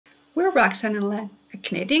We're Roxanne and Len, a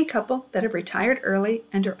Canadian couple that have retired early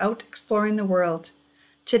and are out exploring the world.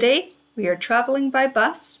 Today, we are traveling by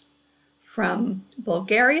bus from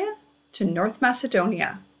Bulgaria to North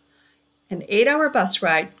Macedonia. An 8-hour bus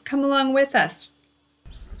ride. Come along with us.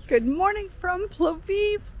 Good morning from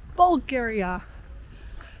Plovdiv, Bulgaria.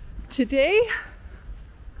 Today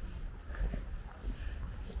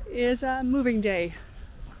is a moving day.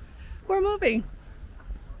 We're moving.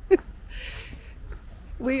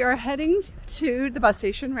 We are heading to the bus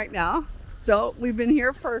station right now. So we've been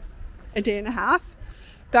here for a day and a half.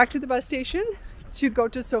 Back to the bus station to go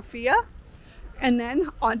to Sofia and then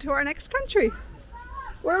on to our next country.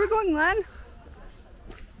 Where are we going, Len?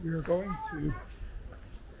 We are going to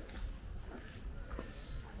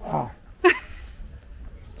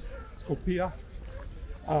Skopje,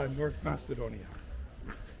 North Macedonia.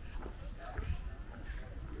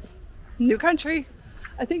 New country.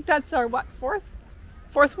 I think that's our fourth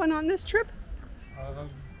one on this trip?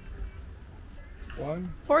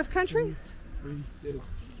 Fourth country?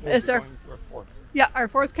 It's our fourth. Yeah, our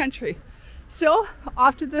fourth country. So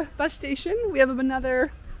off to the bus station. We have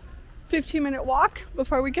another 15-minute walk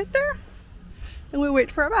before we get there, and we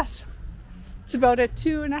wait for our bus. It's about a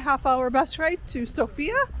 2.5-hour bus ride to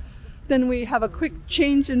Sofia. Then we have a quick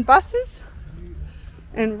change in buses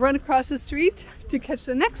and run across the street to catch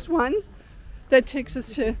the next one that takes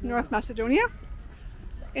us to North Macedonia.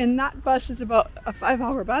 And that bus is about a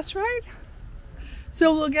 5-hour bus ride.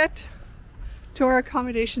 So we'll get to our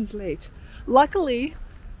accommodations late. Luckily,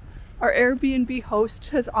 our Airbnb host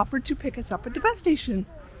has offered to pick us up at the bus station.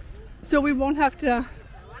 So we won't have to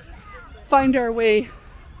find our way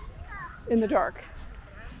in the dark.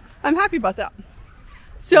 I'm happy about that.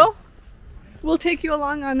 So we'll take you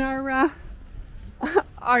along on our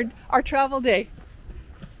travel day.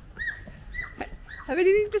 Have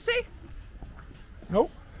anything to say? Nope.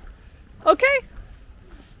 Okay.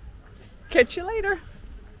 Catch you later.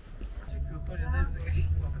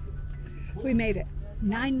 We made it.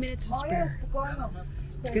 9 minutes to spare.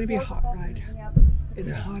 It's going to be a hot ride.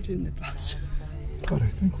 It's hot in the bus. But I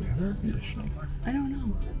think we have air conditioning. I don't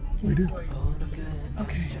know. We do.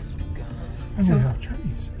 Okay. And So- we have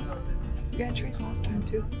trays. We had trays last time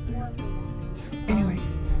too. Anyway,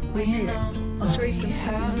 we made it. I'll show you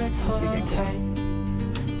some Let's hold on tight.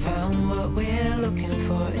 Found what we're looking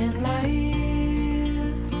for in life.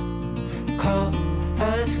 Call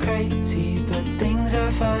us crazy, but things are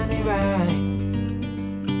finally right.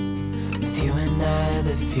 With you and I,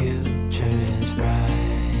 the future is bright.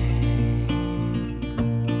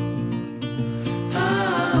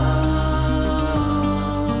 Oh,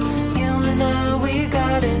 you and I, we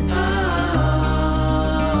got it. Oh,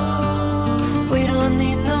 we don't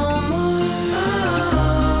need no more.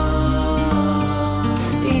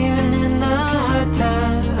 Even in the hard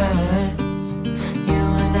times, you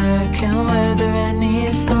and I can weather any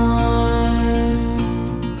storm.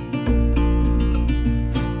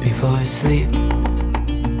 Before I sleep,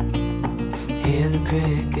 hear the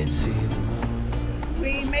crickets, see the moon.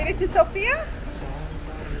 We made it to Sofia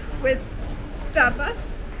with that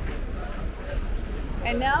bus.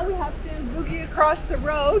 And now we have to boogie across the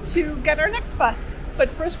road to get our next bus. But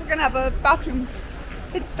first we're gonna have a bathroom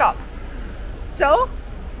pit stop. So,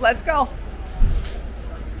 let's go.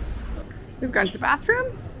 We've gone to the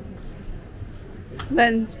bathroom.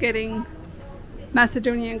 Len's getting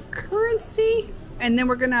Macedonian currency. And then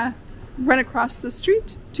we're gonna run across the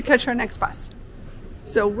street to catch our next bus.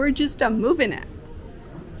 So we're just moving it.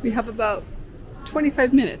 We have about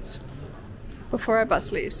 25 minutes before our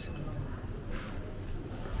bus leaves.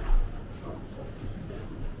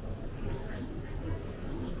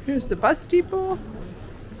 Here's the bus depot.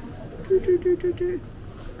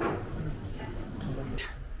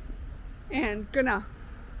 And gonna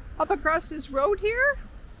hop across this road here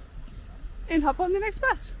and hop on the next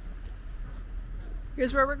bus.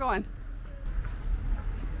 Here's where we're going.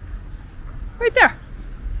 Right there.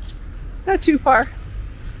 Not too far.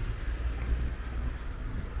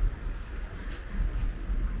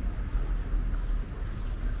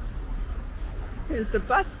 Here's the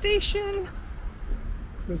bus station.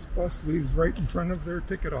 This bus leaves right in front of their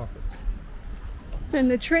ticket office. And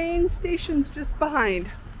the train station's just behind.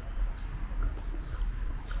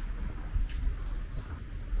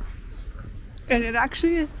 And it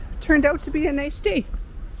actually has turned out to be a nice day.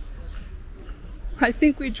 I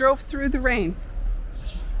think we drove through the rain.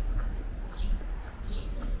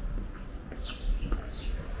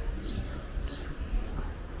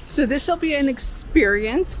 So this will be an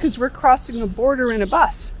experience because we're crossing a border in a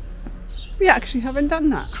bus. We actually haven't done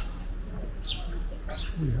that.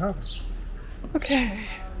 We have. Okay.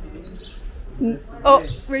 Oh,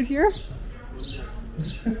 right here?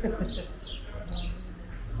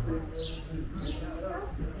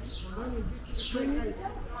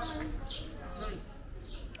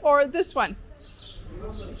 Or this one?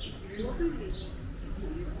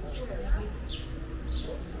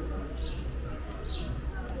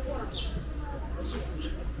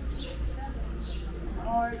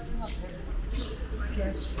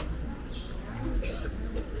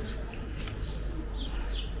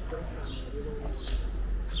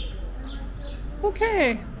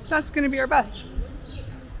 Okay, that's going to be our bus.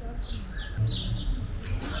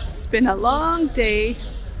 It's been a long day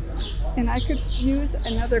and I could use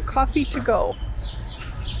another coffee to go.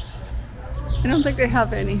 I don't think they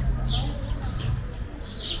have any.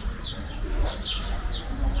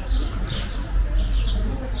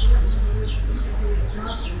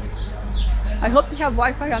 I hope they have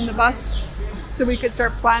Wi-Fi on the bus so we could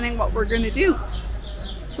start planning what we're going to do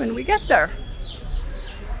when we get there.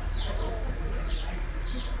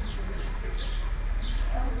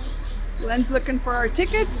 Len's looking for our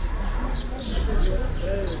tickets.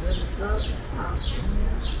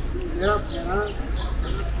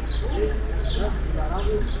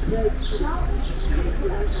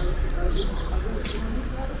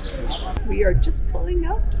 We are just pulling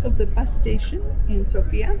out of the bus station in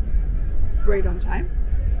Sofia, right on time.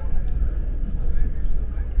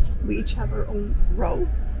 We each have our own row.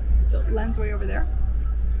 So Len's way over there,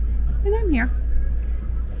 and I'm here.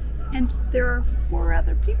 And there are 4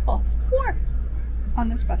 other people, 4 on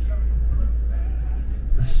this bus.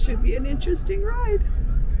 Should be an interesting ride.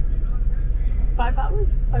 5 hours?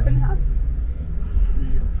 5.5?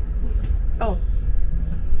 Oh,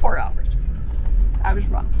 4 hours. I was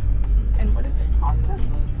wrong. And what did this cost us?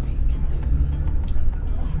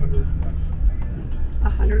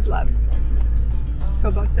 100 lev. So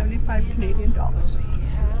about 75 Canadian dollars.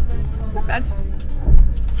 Not bad.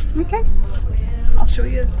 Okay. I'll show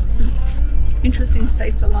you some interesting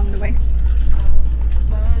sights along the way.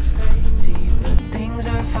 Things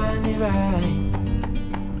are finally right.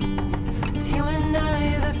 With you and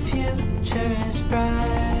I, the future is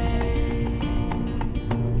bright.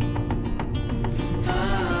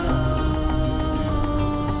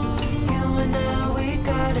 You and I, we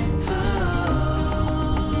got it.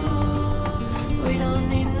 We don't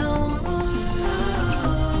need no more.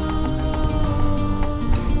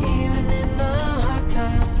 Even in the hard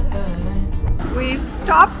time. We've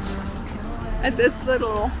stopped at this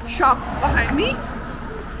little shop behind me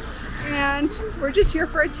and we're just here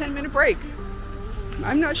for a 10-minute break.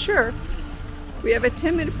 I'm not sure. We have a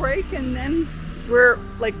 10-minute break and then we're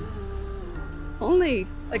like only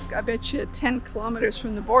like I bet you 10 kilometers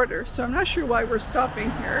from the border, so I'm not sure why we're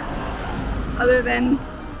stopping here other than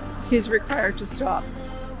he's required to stop.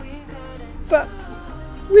 But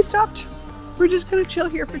we stopped. We're just gonna chill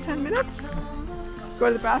here for 10 minutes, go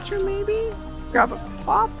to the bathroom maybe, grab a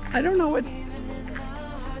pop. I don't know what.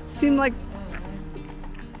 Seemed like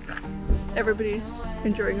everybody's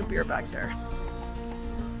enjoying a beer back there.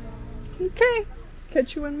 Okay,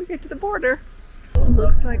 catch you when we get to the border.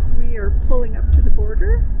 Looks like we are pulling up to the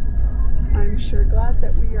border. I'm sure glad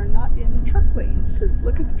that we are not in the truck lane, because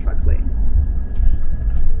look at the truck lane.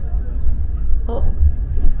 Oh,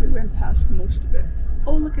 we went past most of it.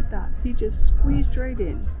 Oh, look at that. He just squeezed right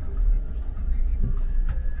in.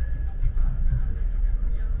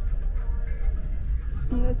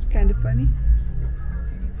 Oh, that's kind of funny.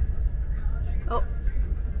 Oh.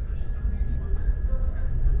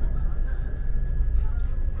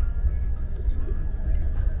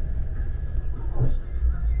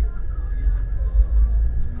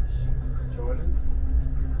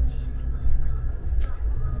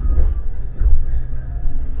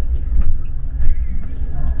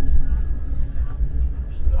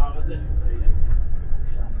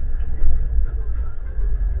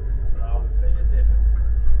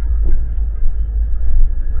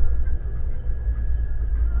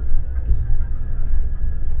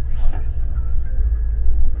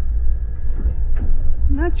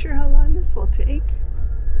 Not sure how long this will take.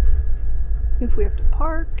 If we have to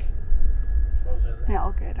park, and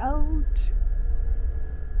I'll get out.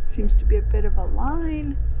 Seems to be a bit of a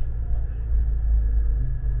line.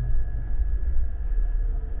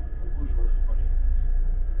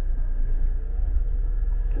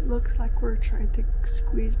 It looks like we're trying to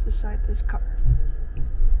squeeze beside this car.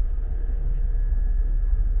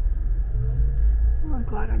 Oh, I'm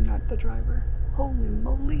glad I'm not the driver. Holy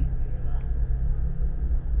moly.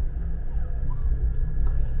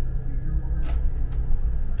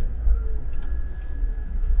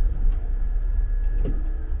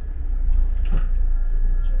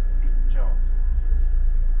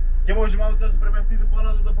 može malo da se premestite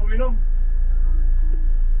по-назад да поминам?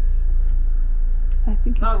 I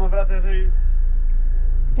think he's, Назад, брате, ти.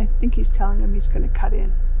 I think he's telling him he's going to cut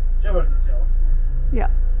in. Че върти цяло? Yeah.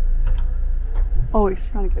 Oh, he's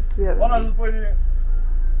trying to get to the other lane. По-назад пойди.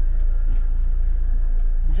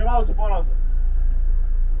 Може малко по-назад.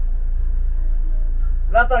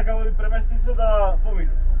 Да, така, води премести се да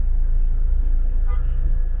поминам.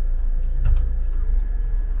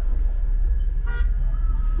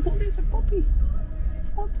 Oh, there's a puppy.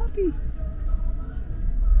 Oh, puppy.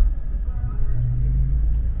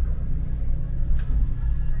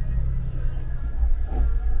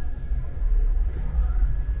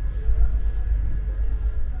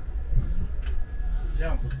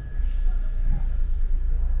 Jump.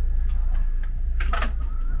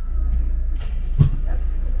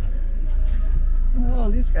 Oh,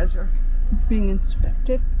 these guys are being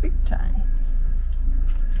inspected big time.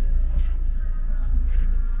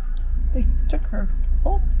 They took her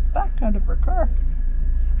whole back out of her car.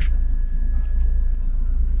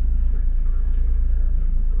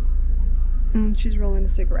 And she's rolling a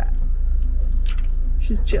cigarette.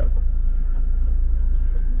 She's chill.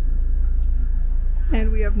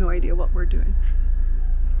 And we have no idea what we're doing.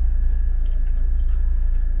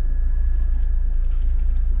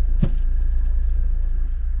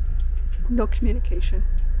 No communication.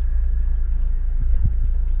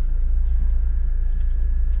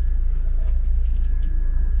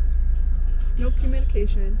 No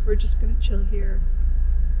communication. We're just gonna chill here.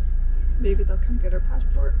 Maybe they'll come get our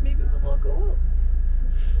passport. Maybe we'll all go out.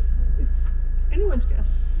 It's anyone's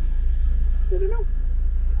guess. I don't know.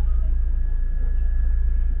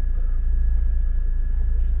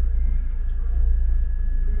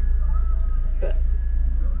 But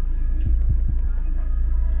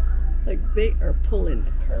like they are pulling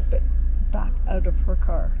the carpet back out of her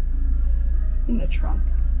car in the trunk.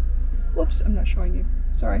 Whoops, I'm not showing you.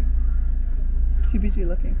 Sorry. Too busy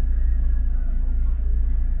looking.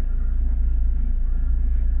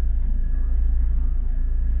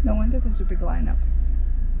 No wonder there's a big lineup.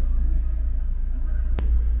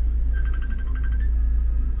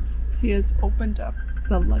 He has opened up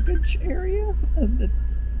the luggage area of the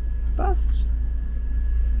bus.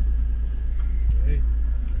 Hey.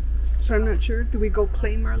 So I'm not sure. Do we go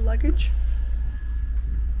claim our luggage?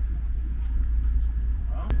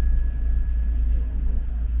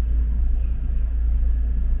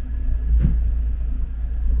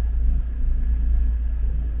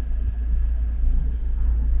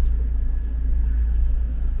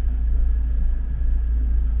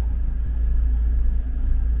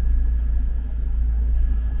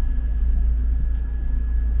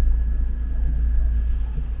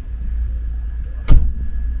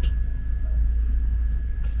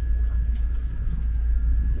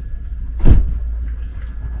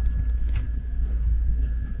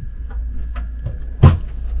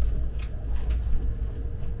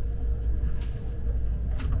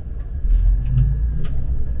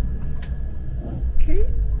 Okay,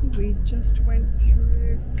 we just went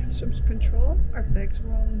through customs control. Our bags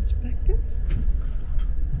were all inspected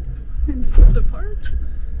and pulled apart.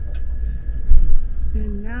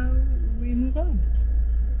 And now we move on.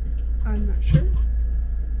 I'm not sure.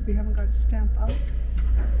 We haven't got a stamp out.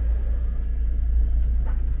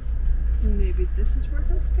 Maybe this is where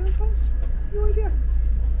they'll stamp us? No idea.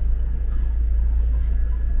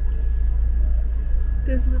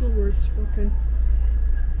 There's little words spoken.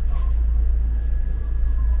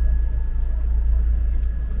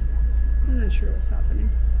 I'm not sure what's happening.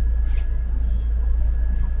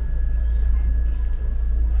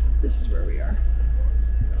 This is where we are.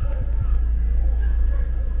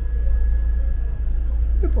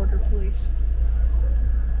 The border police.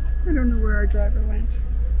 I don't know where our driver went,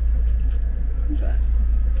 but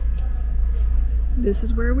this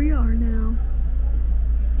is where we are now.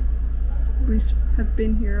 We have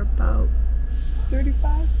been here about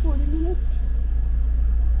 35, 40 minutes.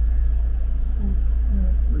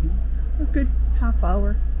 Yeah, 30. A good half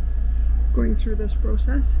hour going through this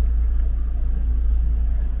process.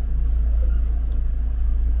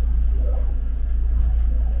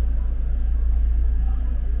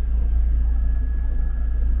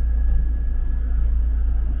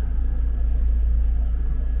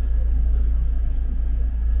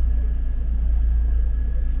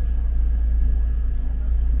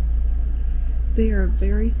 They are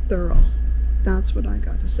very thorough. That's what I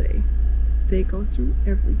gotta say. They go through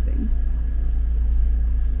everything.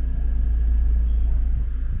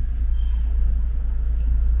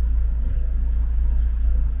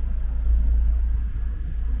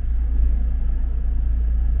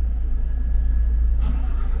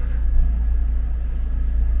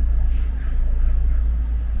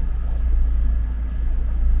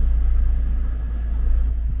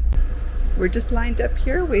 We're just lined up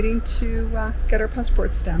here waiting to get our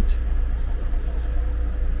passport stamped.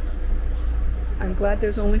 I'm glad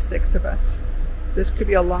there's only 6 of us. This could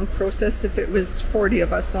be a long process if it was 40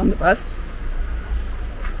 of us on the bus.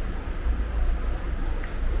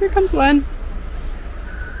 Here comes Len.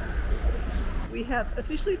 We have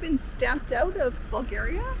officially been stamped out of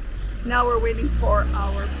Bulgaria. Now we're waiting for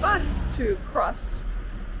our bus to cross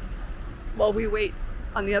while we wait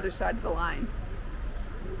on the other side of the line.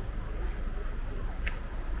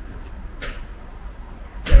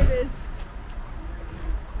 There it is.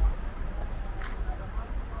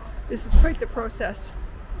 This is quite the process.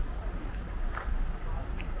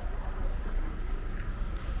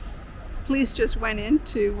 Police just went in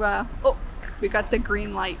to, oh, we got the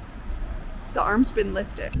green light. The arm's been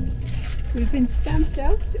lifted. We've been stamped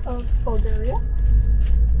out of Bulgaria.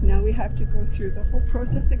 Now we have to go through the whole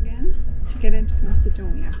process again to get into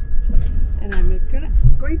Macedonia. And I'm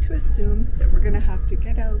going to assume that we're going to have to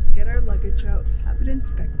get out, get our luggage out, have it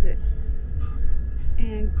inspected,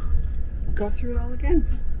 and go through it all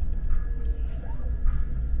again.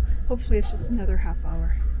 Hopefully it's just another half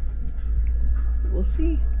hour. We'll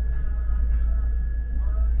see.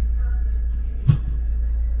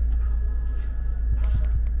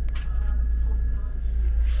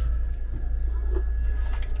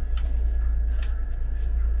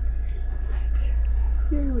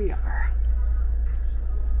 Here we are.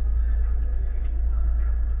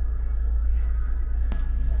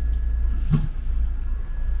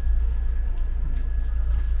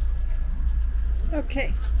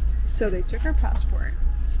 Okay, so they took our passport,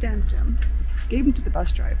 stamped them, gave them to the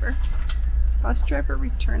bus driver. Bus driver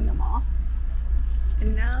returned them all.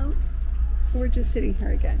 And now we're just sitting here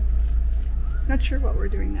again. Not sure what we're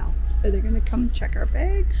doing now. Are they going to come check our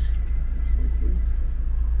bags?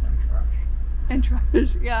 And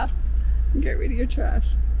trash, yeah. Get rid of your trash.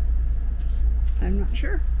 I'm not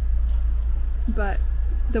sure. But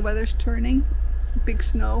the weather's turning. Big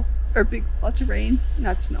snow, or lots of rain.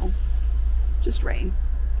 Not snow, just rain.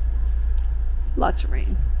 Lots of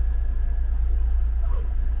rain.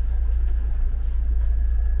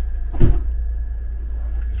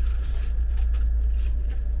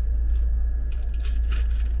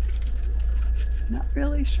 Not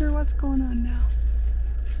really sure what's going on now.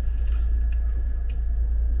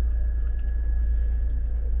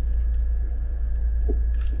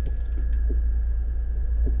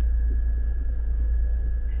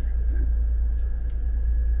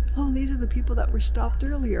 Oh, these are the people that were stopped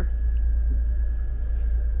earlier.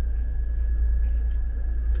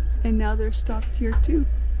 And now they're stopped here too.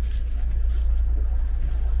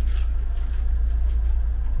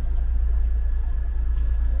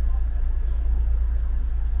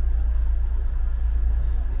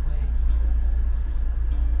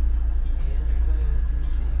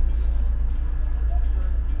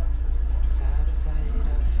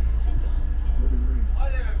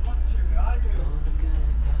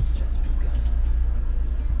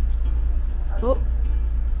 Oh,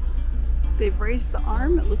 they've raised the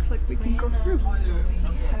arm. It looks like we can go through.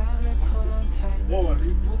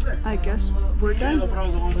 I guess we're done.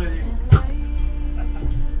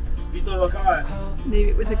 Maybe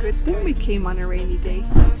it was a good thing we came on a rainy day.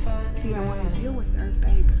 We don't want to deal with our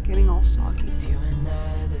bags getting all soggy.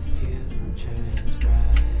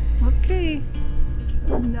 Okay,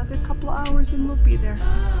 another couple of hours and we'll be there.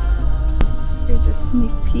 Here's a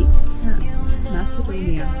sneak peek at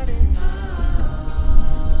Macedonia.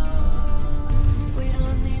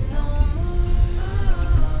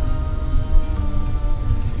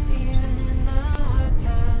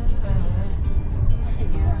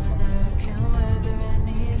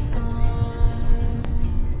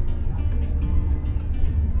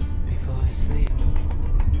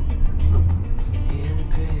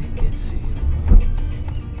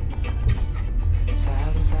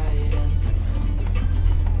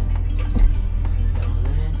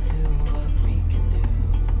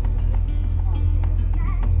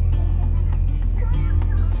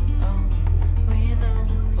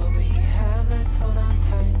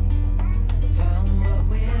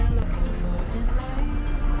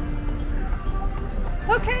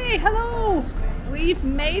 Okay, hello! We've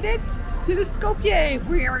made it to Skopje.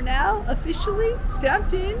 We are now officially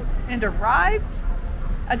stamped in and arrived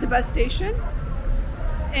at the bus station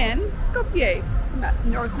in Skopje,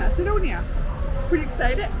 North Macedonia. Pretty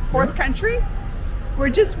excited. Fourth country. We're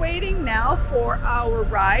just waiting now for our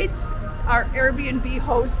ride. Our Airbnb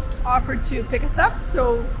host offered to pick us up,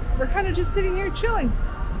 so we're kind of just sitting here chilling,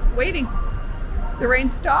 waiting. The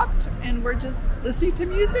rain stopped and we're just listening to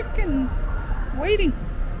music and waiting.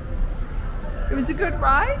 It was a good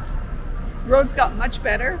ride. Roads got much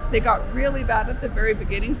better. They got really bad at the very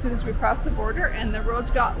beginning as soon as we crossed the border, and the roads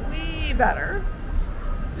got way better.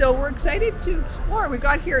 So we're excited to explore. We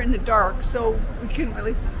got here in the dark, so we couldn't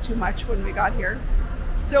really see too much when we got here.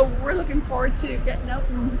 So we're looking forward to getting out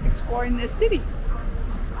and exploring this city.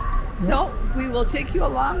 So we will take you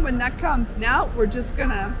along when that comes. Now we're just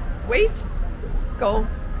gonna wait, go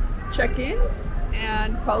check in,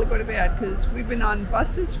 and probably go to bed because we've been on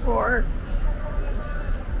buses for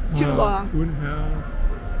too long.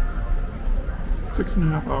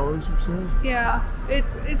 6.5 hours or so. Yeah,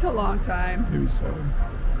 it's a long time. Maybe 7.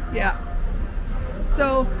 Yeah.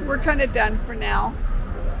 So we're kind of done for now.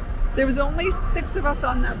 There was only 6 of us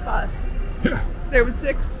on that bus. Yeah. There was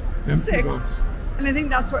 6. Empty bus. And I think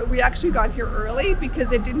that's why we actually got here early,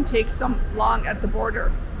 because it didn't take so long at the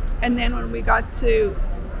border. And then when we got to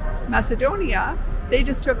Macedonia, they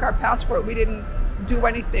just took our passport. We didn't do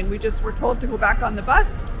anything. We just were told to go back on the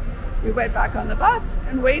bus. We went back on the bus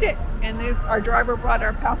and waited. And our driver brought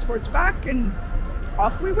our passports back and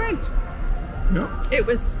off we went. Yep. It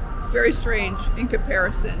was very strange in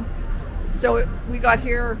comparison. So we got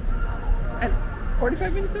here at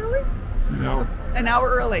 45 minutes early? An hour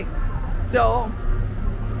early. So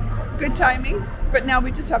good timing, but now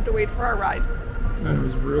we just have to wait for our ride. And it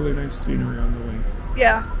was really nice scenery on the way.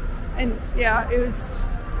 Yeah, and yeah,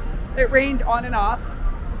 it rained on and off,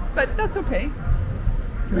 but that's okay.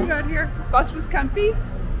 We got here, bus was comfy,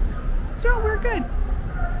 so we're good.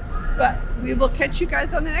 But we will catch you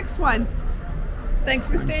guys on the next one. Thanks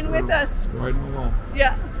for staying with us. Riding along.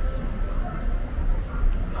 Yeah.